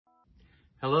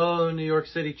Hello, New York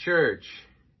City Church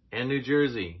and New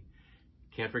Jersey.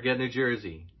 Can't forget New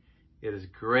Jersey. It is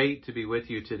great to be with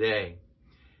you today.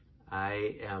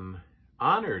 I am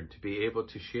honored to be able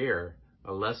to share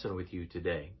a lesson with you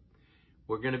today.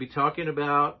 We're going to be talking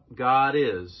about God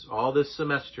is all this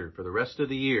semester for the rest of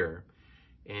the year.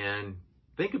 And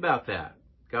think about that.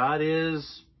 God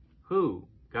is who?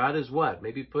 God is what?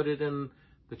 Maybe put it in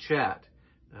the chat.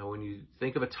 When you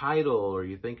think of a title or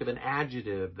you think of an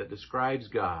adjective that describes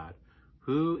God,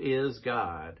 who is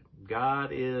God? God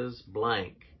is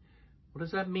blank. What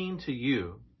does that mean to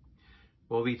you?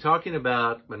 We'll be talking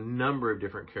about a number of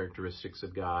different characteristics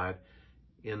of God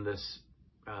in this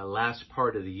last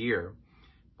part of the year.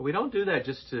 But we don't do that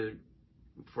just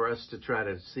for us to try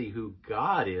to see who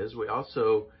God is. We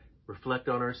also reflect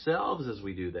on ourselves as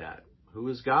we do that. Who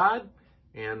is God?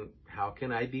 And how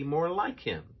can I be more like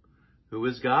Him? Who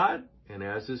is God? And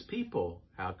as His people,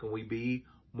 how can we be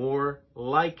more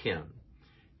like Him?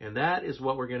 And that is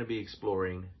what we're going to be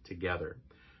exploring together.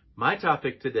 My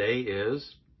topic today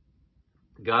is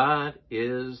God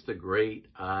is the great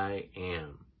I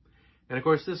am. And of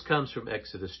course, this comes from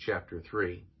Exodus chapter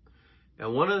 3.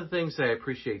 And one of the things that I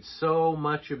appreciate so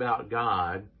much about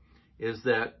God is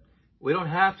that we don't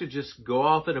have to just go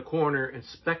off in a corner and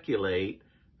speculate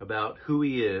about who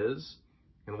He is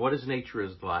and what His nature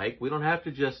is like. We don't have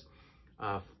to just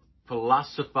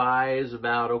philosophize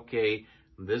about, okay,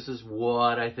 this is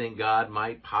what I think God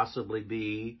might possibly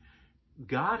be.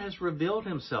 God has revealed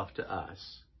Himself to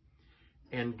us.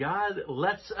 And God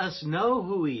lets us know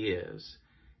who He is.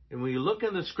 And when you look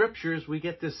in the scriptures, we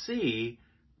get to see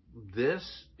this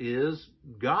is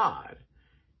God.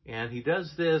 And He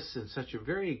does this in such a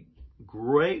very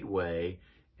great way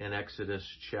in Exodus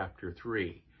chapter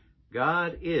 3.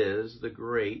 God is the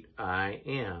great I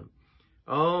am.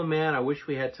 Oh man, I wish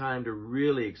we had time to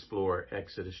really explore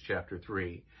Exodus chapter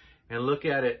 3 and look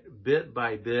at it bit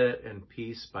by bit and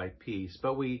piece by piece.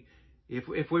 But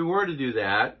if we were to do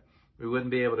that, we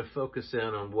wouldn't be able to focus in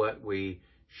on what we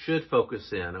should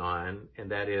focus in on,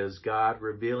 and that is God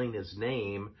revealing His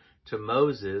name to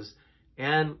Moses,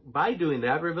 and by doing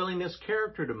that, revealing His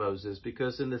character to Moses,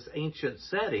 because in this ancient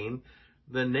setting,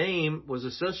 the name was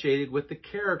associated with the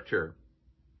character.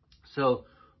 So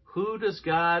who does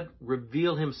God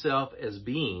reveal Himself as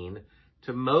being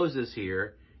to Moses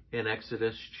here in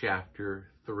Exodus chapter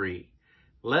 3?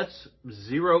 Let's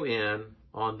zero in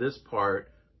on this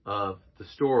part of the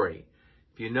story.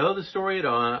 If you know the story at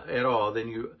all, then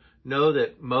you know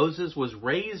that Moses was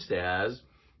raised as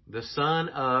the son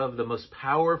of the most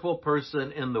powerful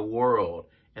person in the world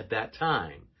at that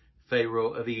time,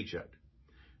 Pharaoh of Egypt.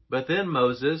 But then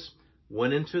Moses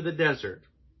went into the desert.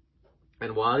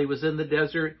 And while he was in the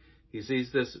desert, he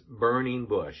sees this burning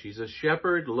bush. He's a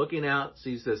shepherd looking out,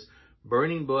 sees this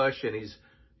burning bush, and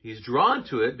he's drawn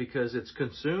to it because it's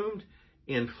consumed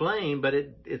in flame, but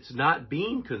it's not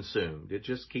being consumed. It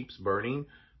just keeps burning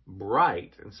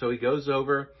bright. And so he goes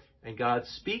over, and God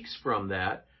speaks from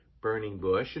that burning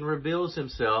bush and reveals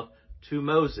Himself to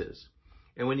Moses.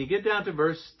 And when you get down to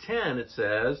verse 10, it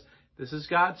says, this is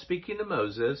God speaking to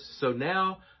Moses, "So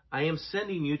now I am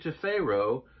sending you to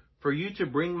Pharaoh for you to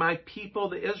bring my people,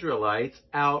 the Israelites,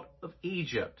 out of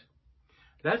Egypt."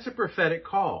 That's a prophetic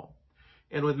call.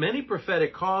 And with many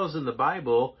prophetic calls in the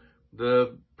Bible,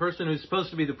 the person who's supposed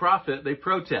to be the prophet, they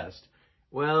protest.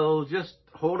 Well, just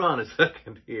hold on a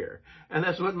second here. And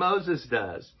that's what Moses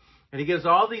does. And he gives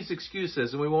all these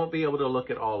excuses, and we won't be able to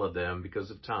look at all of them because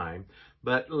of time.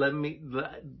 But let me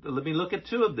look at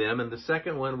two of them, and the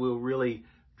second one we'll really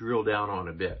drill down on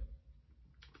a bit.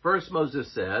 First,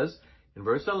 Moses says in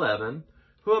verse 11,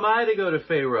 "Who am I to go to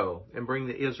Pharaoh and bring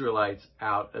the Israelites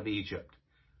out of Egypt?"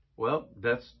 Well,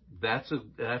 that's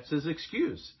his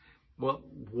excuse. Well,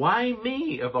 why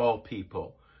me of all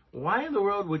people? Why in the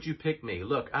world would you pick me?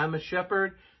 Look, I'm a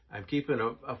shepherd. I'm keeping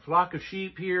a flock of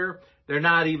sheep here. They're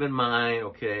not even mine,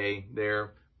 okay?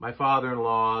 They're my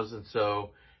father-in-law's, and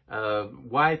so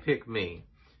why pick me?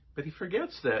 But he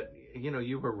forgets that,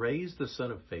 you were raised the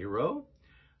son of Pharaoh.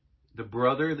 The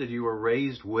brother that you were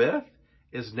raised with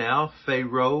is now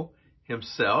Pharaoh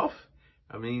himself.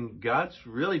 I mean, God's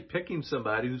really picking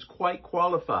somebody who's quite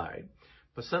qualified.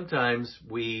 But sometimes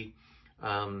we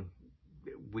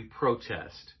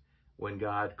protest when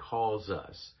God calls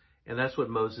us. And that's what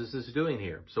Moses is doing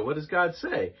here. So what does God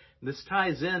say? This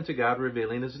ties into God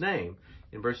revealing His name.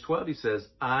 In verse 12, He says,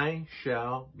 "I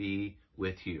shall be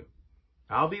with you."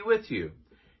 I'll be with you.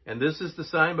 "And this is the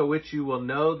sign by which you will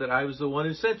know that I was the one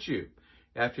who sent you.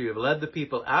 After you have led the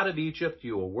people out of Egypt,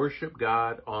 you will worship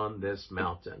God on this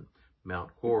mountain,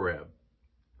 Mount Horeb."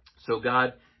 So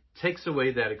God takes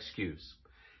away that excuse.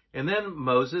 And then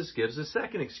Moses gives a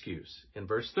second excuse. In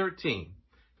verse 13,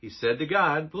 he said to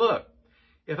God, look,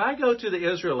 if I go to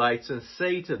the Israelites and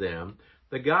say to them,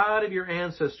 the God of your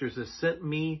ancestors has sent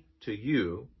me to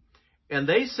you, and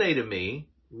they say to me,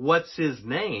 what's his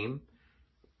name?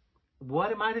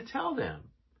 What am I to tell them?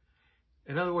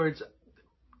 In other words,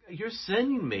 you're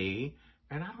sending me,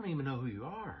 and I don't even know who you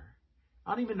are.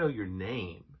 I don't even know your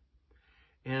name.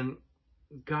 And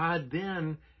God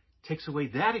then takes away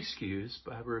that excuse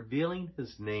by revealing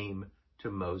his name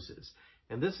to Moses.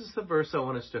 And this is the verse I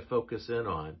want us to focus in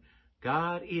on.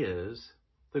 God is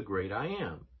the great I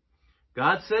am.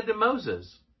 God said to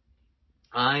Moses,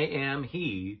 I am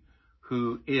he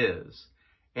who is.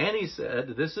 And he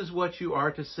said, this is what you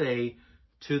are to say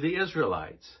to the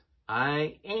Israelites.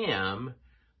 I am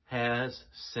has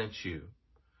sent you.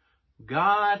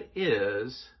 God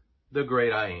is the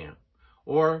great I am.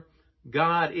 Or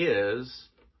God is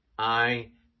I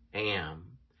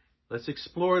am. Let's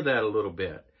explore that a little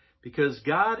bit. Because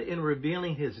God, in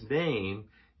revealing his name,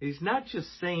 he's not just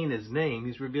saying his name,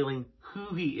 he's revealing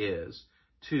who he is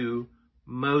to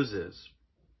Moses.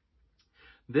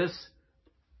 This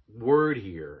word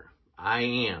here, I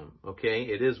am, okay,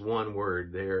 it is one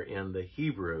word there in the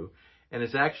Hebrew, and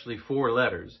it's actually 4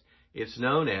 letters. It's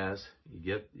known as,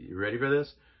 you ready for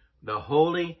this? The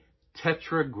Holy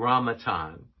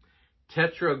Tetragrammaton.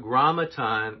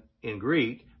 Tetragrammaton in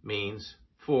Greek means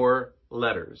 4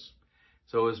 letters.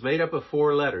 So it was made up of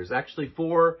 4 letters, actually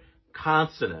 4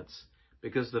 consonants,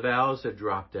 because the vowels had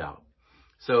dropped out.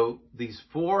 So these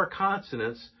 4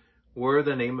 consonants were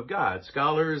the name of God.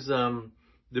 Scholars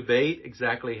debate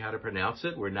exactly how to pronounce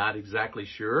it. We're not exactly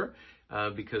sure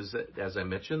because, as I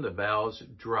mentioned, the vowels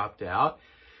dropped out.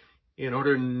 In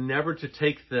order never to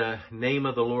take the name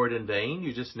of the Lord in vain,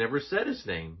 you just never said his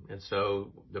name. And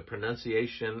so the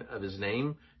pronunciation of his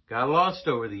name got lost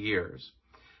over the years.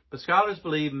 But scholars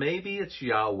believe maybe it's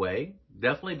Yahweh,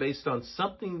 definitely based on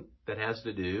something that has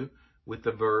to do with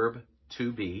the verb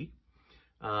to be.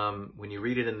 When you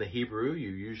read it in the Hebrew, you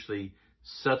usually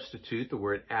substitute the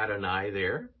word Adonai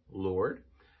there, Lord.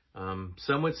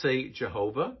 Some would say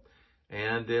Jehovah.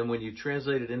 And then when you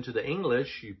translate it into the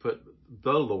English, you put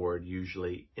the Lord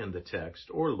usually in the text,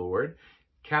 or Lord.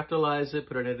 Capitalize it,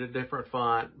 put it in a different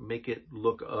font, make it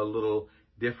look a little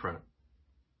different.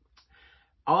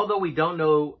 Although we don't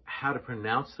know how to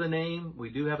pronounce the name, we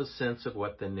do have a sense of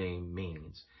what the name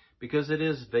means, because it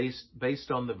is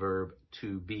based on the verb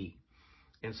to be.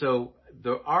 And so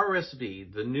the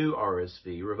RSV, the new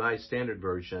RSV, Revised Standard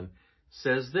Version,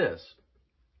 says this.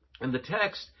 In the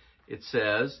text, it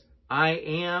says, I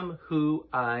am who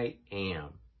I am.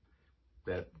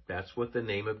 That's what the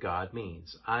name of God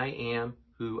means. I am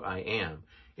who I am.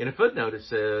 In a footnote, it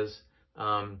says,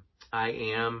 I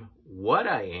am what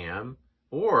I am.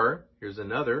 Or, here's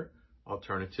another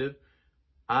alternative,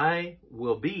 I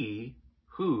will be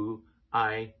who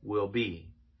I will be.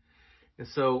 And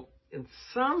so, in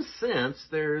some sense,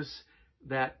 there's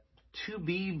that to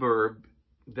be verb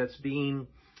that's being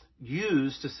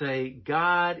used to say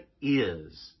God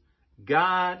is.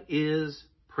 God is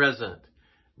present.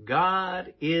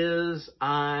 God is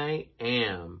I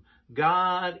am.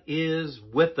 God is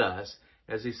with us,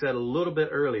 as he said a little bit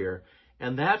earlier.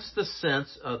 And that's the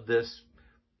sense of this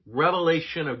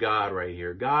revelation of God right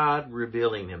here. God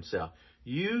revealing himself.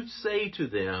 You say to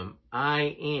them,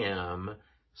 I am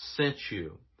sent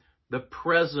you. The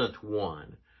present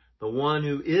one. The one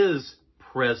who is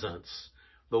presence.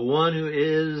 The one who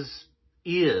is.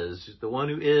 The one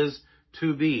who is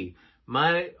to be.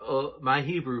 My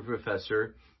Hebrew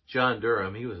professor, John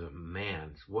Durham, he was a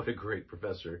man. What a great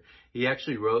professor. He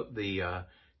actually wrote the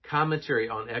commentary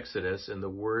on Exodus in the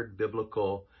Word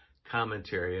Biblical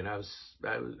Commentary, and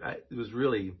it was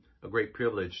really a great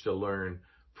privilege to learn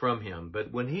from him.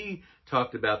 But when he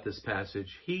talked about this passage,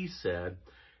 he said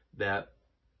that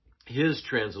his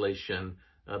translation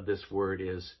of this word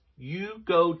is, you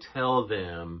go tell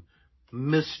them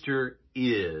Mr.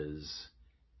 Is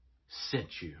sent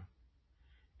you.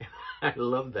 I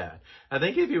love that. I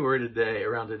think if he were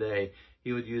around today,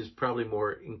 he would use probably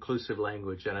more inclusive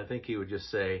language, and I think he would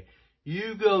just say,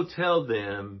 you go tell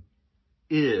them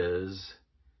is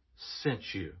sent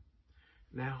you.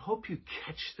 Now, I hope you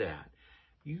catch that.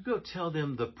 You go tell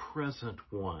them the present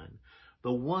one,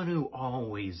 the one who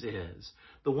always is,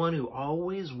 the one who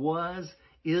always was,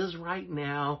 is right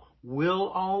now, will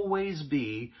always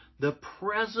be, the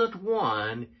present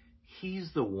one.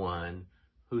 He's the one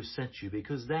who sent you,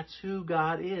 because that's who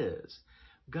God is.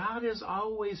 God is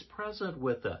always present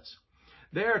with us.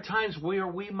 There are times where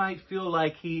we might feel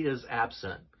like he is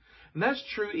absent. And that's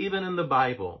true even in the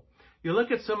Bible. You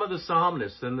look at some of the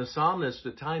psalmists, and the psalmists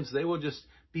at times they will just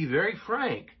be very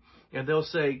frank, and they'll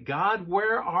say, God,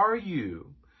 where are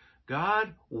you?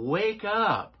 God, wake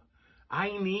up.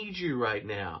 I need you right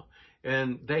now.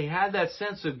 And they had that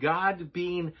sense of God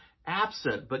being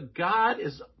absent, but God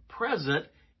is present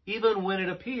even when it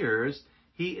appears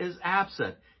he is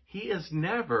absent. He is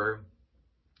never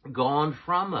gone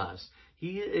from us.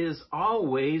 He is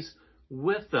always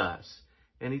with us.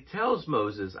 And he tells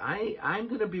Moses, I'm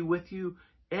going to be with you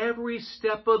every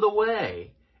step of the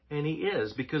way. And he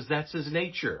is, because that's his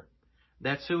nature.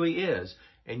 That's who he is.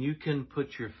 And you can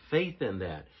put your faith in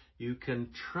that. You can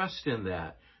trust in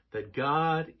that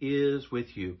God is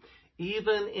with you.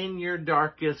 Even in your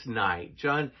darkest night.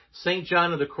 St.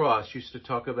 John of the Cross used to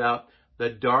talk about the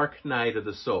dark night of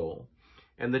the soul.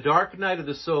 And the dark night of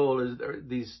the soul is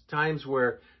these times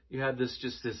where you have this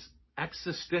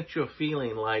existential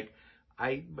feeling like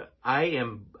I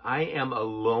am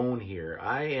alone here.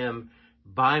 I am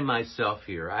by myself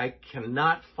here. I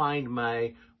cannot find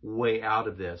my way out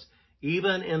of this.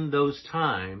 Even in those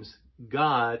times,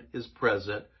 God is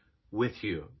present with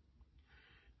you.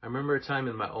 I remember a time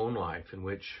in my own life in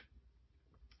which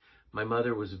my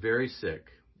mother was very sick,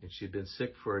 and she'd been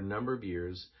sick for a number of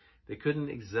years. They couldn't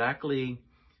exactly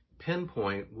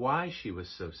pinpoint why she was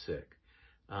so sick.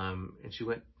 And she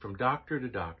went from doctor to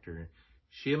doctor.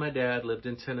 She and my dad lived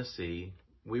in Tennessee.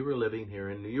 We were living here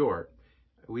in New York.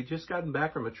 We'd just gotten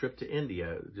back from a trip to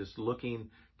India, just looking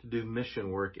to do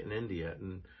mission work in India.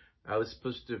 And I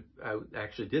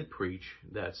actually did preach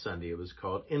that Sunday. It was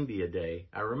called India Day.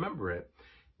 I remember it.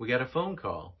 We got a phone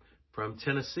call from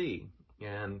Tennessee,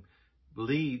 and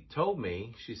Lee told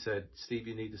me, she said, Steve,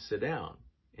 you need to sit down.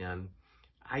 And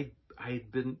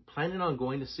I'd been planning on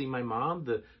going to see my mom.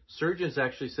 The surgeons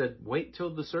actually said, wait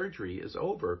till the surgery is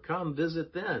over. Come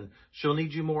visit then. She'll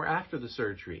need you more after the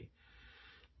surgery.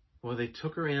 Well, they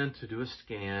took her in to do a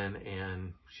scan,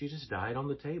 and she just died on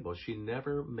the table. She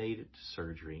never made it to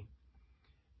surgery.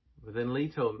 But then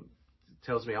Lee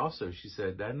tells me also, she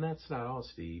said, that's not all,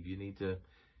 Steve. You need to,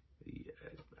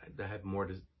 I have more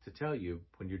to tell you.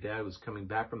 When your dad was coming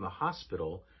back from the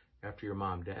hospital after your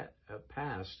mom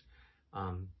passed,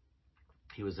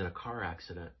 he was in a car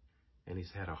accident, and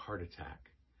he's had a heart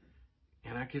attack.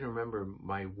 And I can remember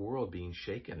my world being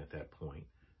shaken at that point.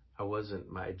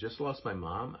 I just lost my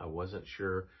mom. I wasn't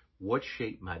sure what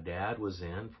shape my dad was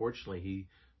in. Fortunately, he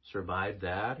survived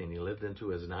that, and he lived into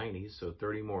his 90s, so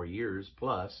 30 more years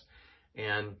plus.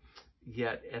 And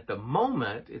yet, at the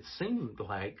moment, it seemed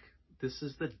like this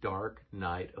is the dark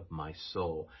night of my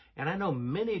soul. And I know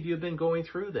many of you have been going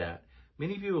through that.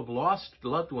 Many of you have lost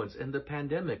loved ones in the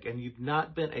pandemic, and you've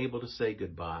not been able to say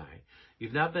goodbye.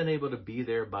 You've not been able to be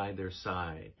there by their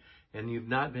side. And you've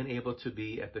not been able to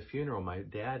be at the funeral. My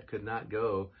dad could not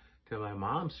go to my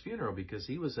mom's funeral because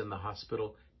he was in the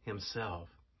hospital himself.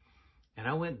 And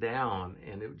I went down,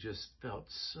 and it just felt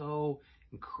so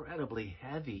incredibly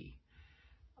heavy.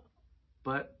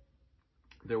 But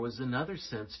there was another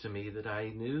sense to me that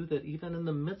I knew that even in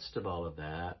the midst of all of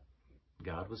that,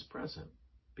 God was present,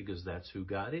 because that's who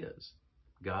God is.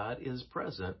 God is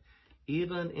present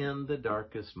even in the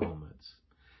darkest moments.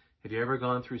 Have you ever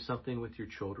gone through something with your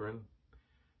children?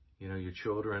 You know, your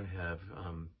children have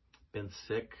been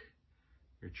sick.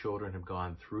 Your children have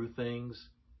gone through things.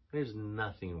 There's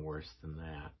nothing worse than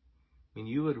that. I mean,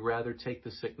 you would rather take the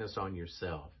sickness on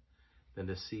yourself than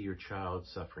to see your child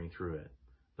suffering through it.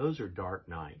 Those are dark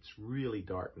nights, really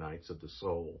dark nights of the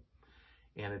soul.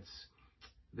 And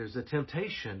there's a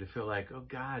temptation to feel like, oh,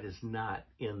 God is not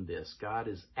in this. God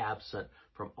is absent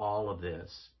from all of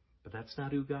this. But that's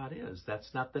not who God is.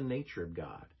 That's not the nature of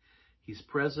God. He's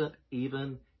present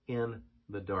even in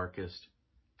the darkest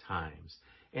times.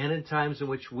 And in times in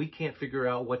which we can't figure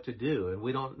out what to do and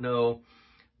we don't know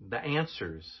the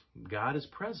answers, God is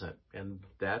present. And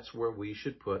that's where we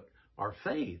should put our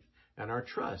faith and our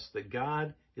trust, that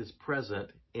God is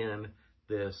present in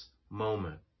this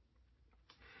moment.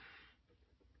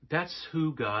 That's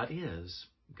who God is.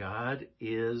 God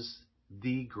is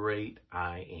the great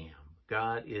I am.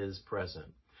 God is present.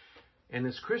 And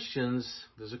as Christians,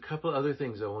 there's a couple other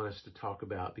things I want us to talk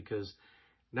about, because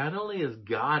not only is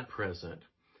God present,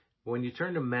 when you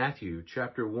turn to Matthew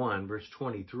chapter 1, verse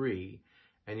 23,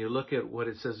 and you look at what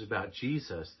it says about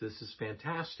Jesus, this is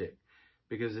fantastic,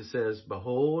 because it says,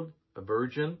 behold, a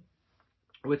virgin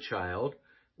with child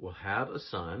will have a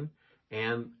son,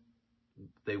 and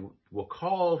they will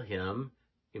call him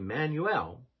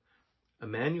Emmanuel.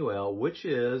 Emmanuel, which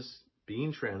is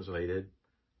being translated,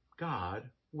 God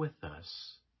with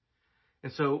us.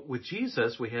 And so with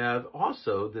Jesus, we have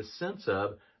also this sense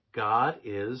of God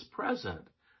is present.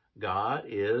 God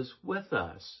is with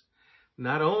us.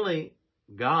 Not only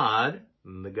God,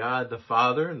 the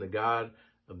Father and the God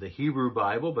of the Hebrew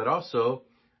Bible, but also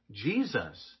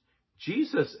Jesus.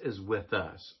 Jesus is with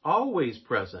us, always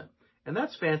present. And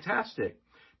that's fantastic,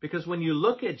 because when you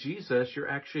look at Jesus, you're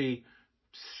actually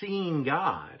seeing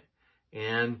God.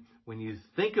 And when you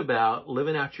think about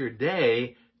living out your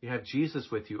day, you have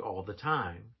Jesus with you all the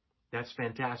time. That's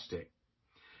fantastic.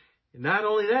 Not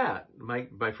only that,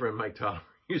 my friend Mike Toller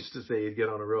used to say, he'd get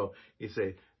on a roll, he'd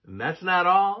say, and that's not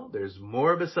all, there's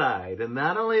more beside. And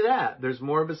not only that, there's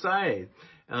more beside.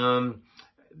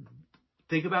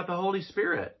 Think about the Holy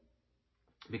Spirit,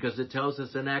 because it tells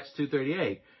us in Acts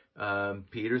 2:38,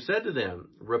 Peter said to them,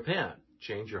 repent,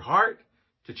 change your heart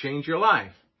to change your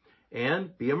life,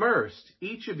 and be immersed,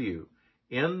 each of you,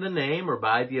 in the name or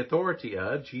by the authority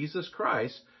of Jesus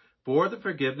Christ for the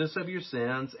forgiveness of your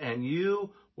sins, and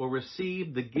you will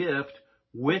receive the gift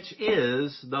which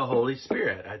is the Holy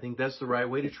Spirit. I think that's the right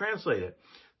way to translate it.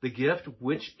 The gift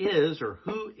which is, or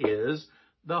who is,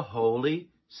 the Holy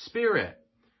Spirit.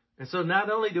 And so not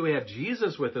only do we have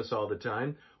Jesus with us all the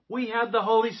time, we have the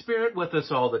Holy Spirit with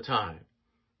us all the time.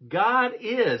 God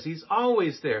is. He's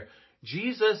always there.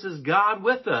 Jesus is God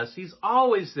with us. He's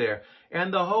always there.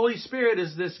 And the Holy Spirit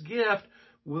is this gift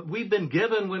we've been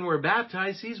given when we're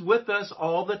baptized. He's with us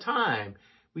all the time.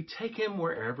 We take him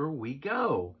wherever we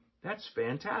go. That's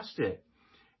fantastic.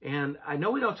 And I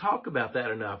know we don't talk about that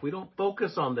enough. We don't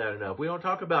focus on that enough. We don't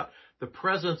talk about the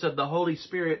presence of the Holy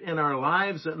Spirit in our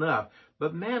lives enough.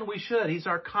 But man, we should. He's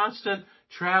our constant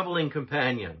traveling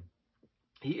companion.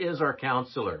 He is our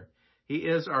counselor. He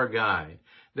is our guide.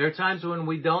 There are times when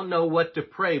we don't know what to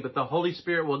pray, but the Holy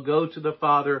Spirit will go to the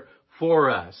Father for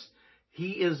us.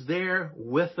 He is there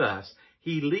with us.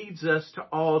 He leads us to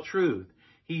all truth.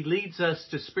 He leads us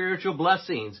to spiritual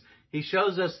blessings. He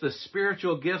shows us the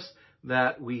spiritual gifts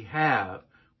that we have.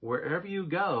 Wherever you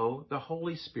go, the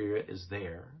Holy Spirit is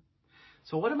there.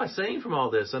 So what am I saying from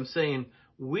all this? I'm saying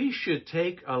we should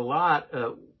get a lot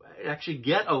of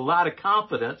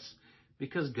confidence,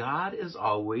 because God is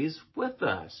always with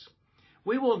us.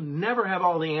 We will never have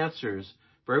all the answers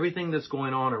for everything that's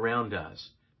going on around us.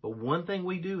 But one thing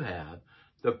we do have,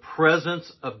 the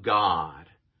presence of God.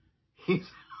 He's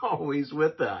always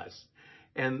with us.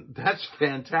 And that's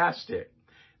fantastic.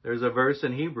 There's a verse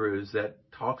in Hebrews that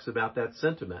talks about that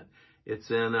sentiment. It's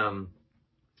in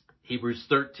Hebrews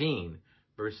 13,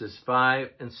 verses 5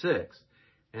 and 6.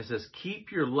 And it says,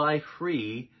 keep your life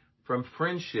free from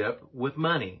friendship with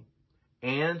money,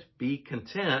 and be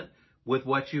content with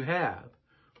what you have.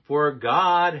 For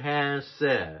God has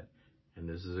said, and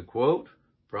this is a quote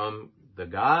from the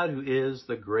God who is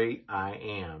the great I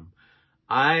am,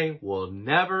 I will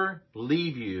never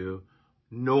leave you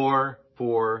nor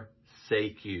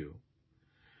forsake you.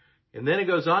 And then it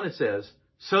goes on, it says,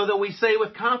 so that we say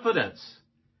with confidence,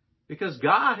 because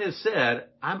God has said,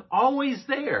 I'm always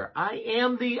there. I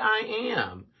am the I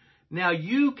am. Now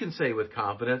you can say with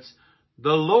confidence, the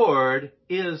Lord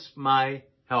is my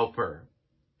helper.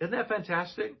 Isn't that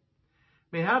fantastic?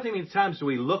 I mean, how many times do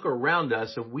we look around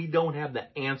us and we don't have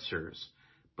the answers?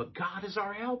 But God is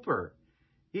our helper.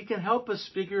 He can help us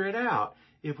figure it out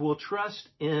if we'll trust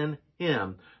in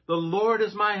him. The Lord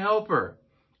is my helper.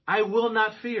 I will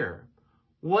not fear.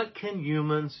 What can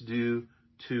humans do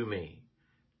to me?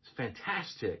 It's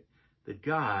fantastic that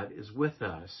God is with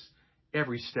us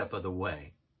every step of the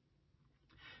way.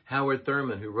 Howard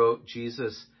Thurman, who wrote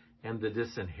Jesus and the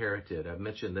Disinherited, I've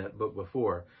mentioned that book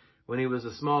before. When he was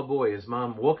a small boy, his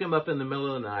mom woke him up in the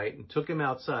middle of the night and took him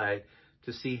outside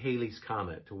to see Halley's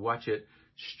Comet, to watch it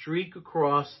streak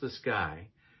across the sky.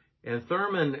 And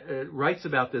Thurman writes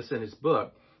about this in his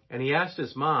book. And he asked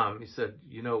his mom, he said,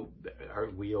 are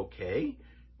we okay?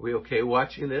 Are we okay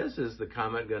watching this? Is the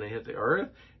comet going to hit the earth?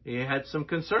 He had some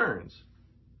concerns.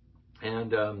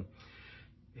 And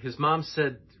his mom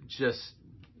said, just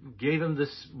gave him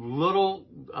this little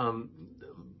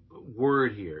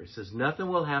word here. It says, nothing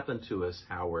will happen to us,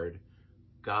 Howard.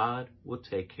 God will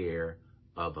take care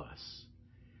of us.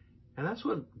 And that's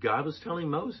what God was telling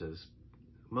Moses.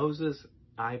 Moses,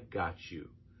 I've got you.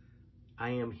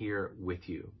 I am here with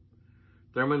you.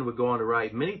 Thurman would go on to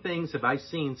write, many things have I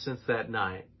seen since that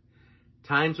night.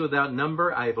 Times without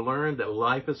number I have learned that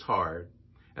life is hard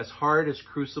as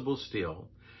crucible steel.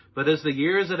 But as the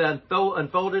years had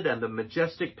unfolded and the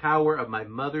majestic power of my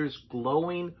mother's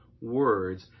glowing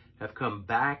words have come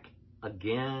back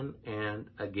again and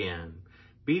again,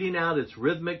 beating out its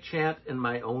rhythmic chant in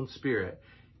my own spirit,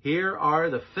 here are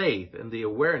the faith and the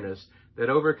awareness that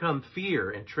overcome fear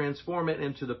and transform it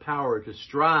into the power to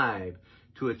strive,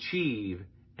 to achieve,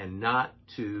 and not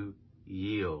to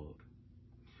yield.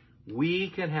 we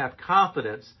can have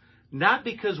confidence, not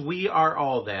because we are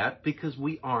all that, because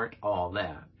we aren't all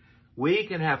that. We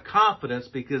can have confidence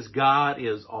because God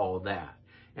is all that.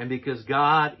 And because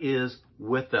God is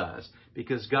with us.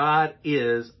 Because God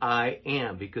is I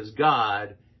am. Because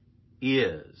God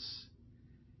is.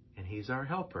 And He's our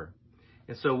helper.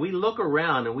 And so we look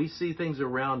around and we see things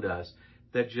around us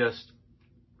that just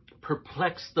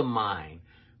perplex the mind.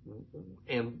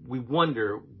 And we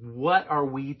wonder, what are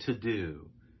we to do?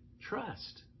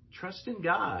 Trust. Trust in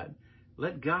God.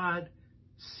 Let God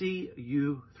see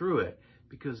you through it.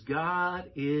 Because God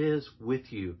is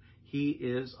with you. He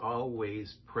is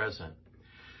always present.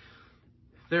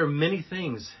 There are many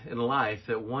things in life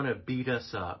that want to beat us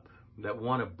up, that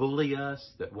want to bully us,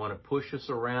 that want to push us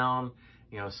around.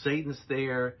 Satan's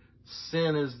there.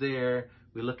 Sin is there.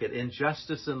 We look at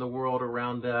injustice in the world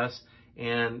around us,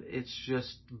 and it's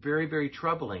just very, very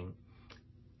troubling.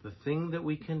 The thing that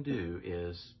we can do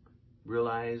is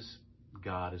realize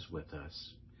God is with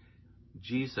us.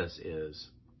 Jesus is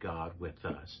God with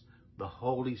us. The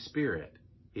Holy Spirit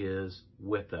is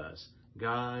with us.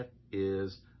 God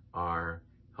is our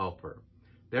helper.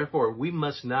 Therefore, we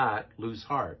must not lose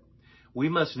heart. We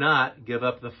must not give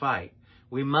up the fight.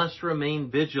 We must remain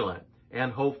vigilant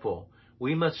and hopeful.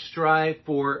 We must strive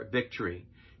for victory.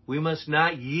 We must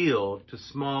not yield to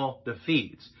small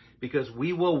defeats, because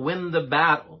we will win the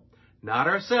battle, not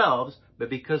ourselves, but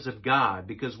because of God,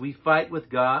 because we fight with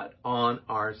God on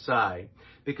our side,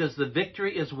 because the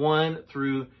victory is won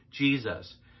through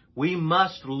Jesus. We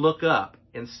must look up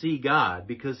and see God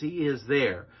because He is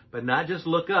there, but not just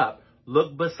look up.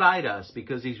 Look beside us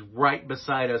because He's right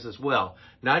beside us as well.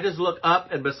 Not just look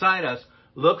up and beside us,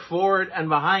 look forward and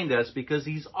behind us because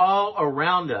He's all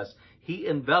around us. He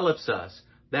envelops us.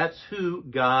 That's who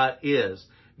God is.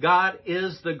 God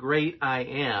is the great I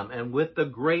am, and with the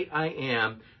great I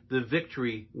am, the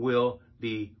victory will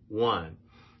be won.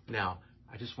 Now,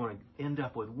 I just want to end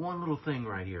up with one little thing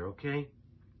right here, okay?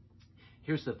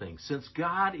 Here's the thing. Since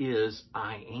God is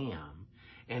I am,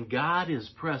 and God is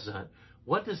present,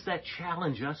 what does that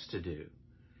challenge us to do?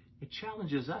 It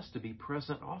challenges us to be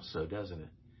present also, doesn't it?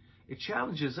 It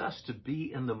challenges us to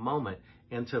be in the moment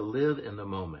and to live in the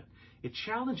moment. It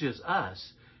challenges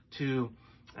us to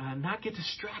not get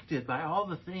distracted by all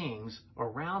the things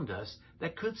around us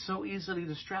that could so easily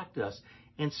distract us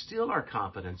and steal our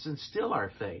confidence and steal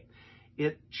our faith.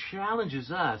 It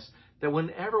challenges us that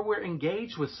whenever we're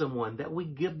engaged with someone, that we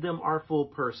give them our full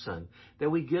person, that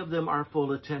we give them our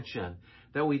full attention,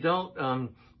 that we don't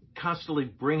constantly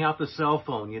bring out the cell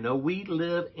phone. We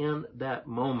live in that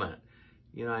moment.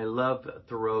 I love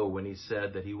Thoreau when he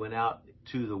said that he went out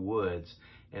to the woods,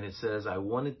 and it says, I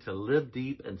wanted to live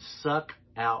deep and suck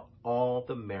out all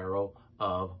the marrow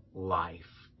of life.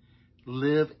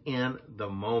 Live in the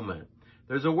moment.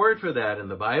 There's a word for that in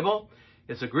the Bible.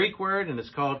 It's a Greek word, and it's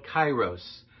called kairos.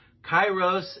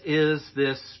 Kairos is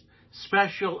this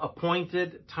special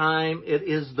appointed time. It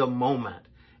is the moment.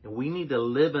 And we need to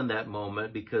live in that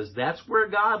moment because that's where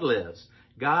God lives.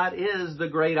 God is the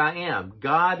great I am.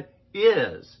 God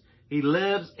is. He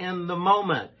lives in the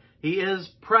moment. He is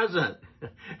present.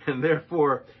 And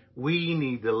therefore, we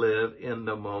need to live in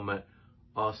the moment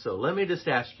also. Let me just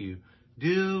ask you,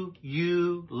 do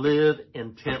you live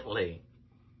intently?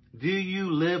 Do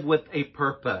you live with a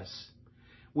purpose?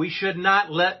 We should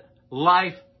not let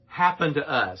life happen to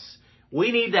us.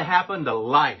 We need to happen to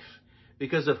life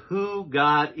because of who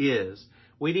God is.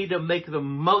 We need to make the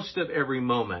most of every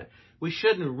moment. We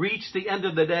shouldn't reach the end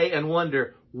of the day and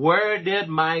wonder, where did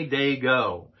my day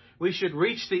go? We should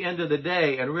reach the end of the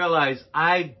day and realize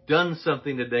I've done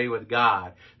something today with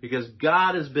God because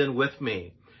God has been with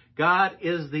me. God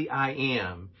is the I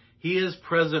am. He is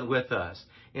present with us.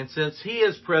 And since He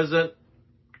is present,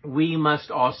 we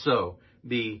must also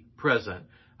be present.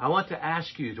 I want to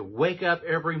ask you to wake up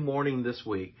every morning this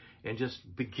week and just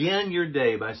begin your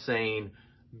day by saying,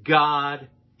 God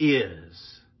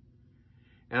is.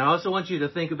 And I also want you to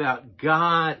think about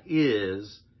God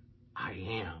is I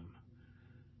am.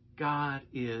 God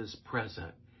is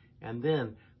present. And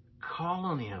then call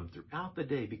on Him throughout the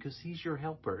day because He's your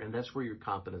helper. And that's where your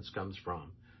confidence comes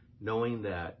from, knowing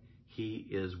that He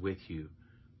is with you.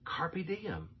 Carpe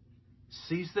diem.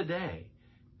 Seize the day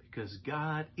because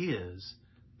God is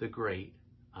the great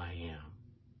I am.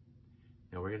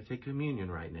 Now we're going to take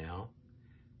communion right now.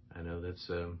 I know that's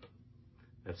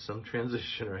some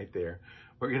transition right there.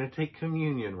 We're going to take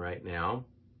communion right now.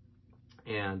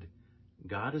 And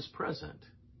God is present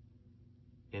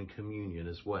in communion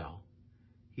as well.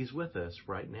 He's with us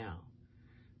right now.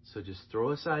 So just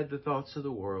throw aside the thoughts of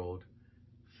the world.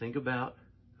 Think about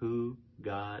who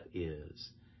God is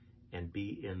and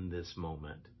be in this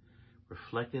moment,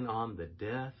 reflecting on the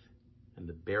death and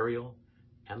the burial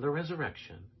and the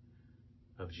resurrection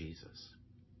of Jesus.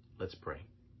 Let's pray.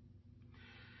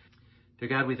 Dear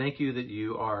God, we thank you that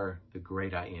you are the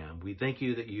great I am. We thank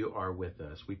you that you are with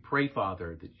us. We pray,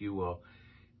 Father, that you will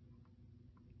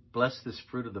bless this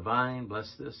fruit of the vine,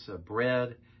 bless this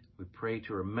bread. We pray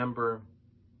to remember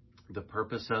the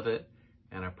purpose of it.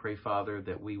 And I pray, Father,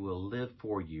 that we will live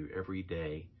for you every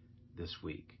day this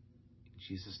week. In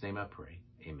Jesus' name I pray.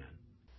 Amen.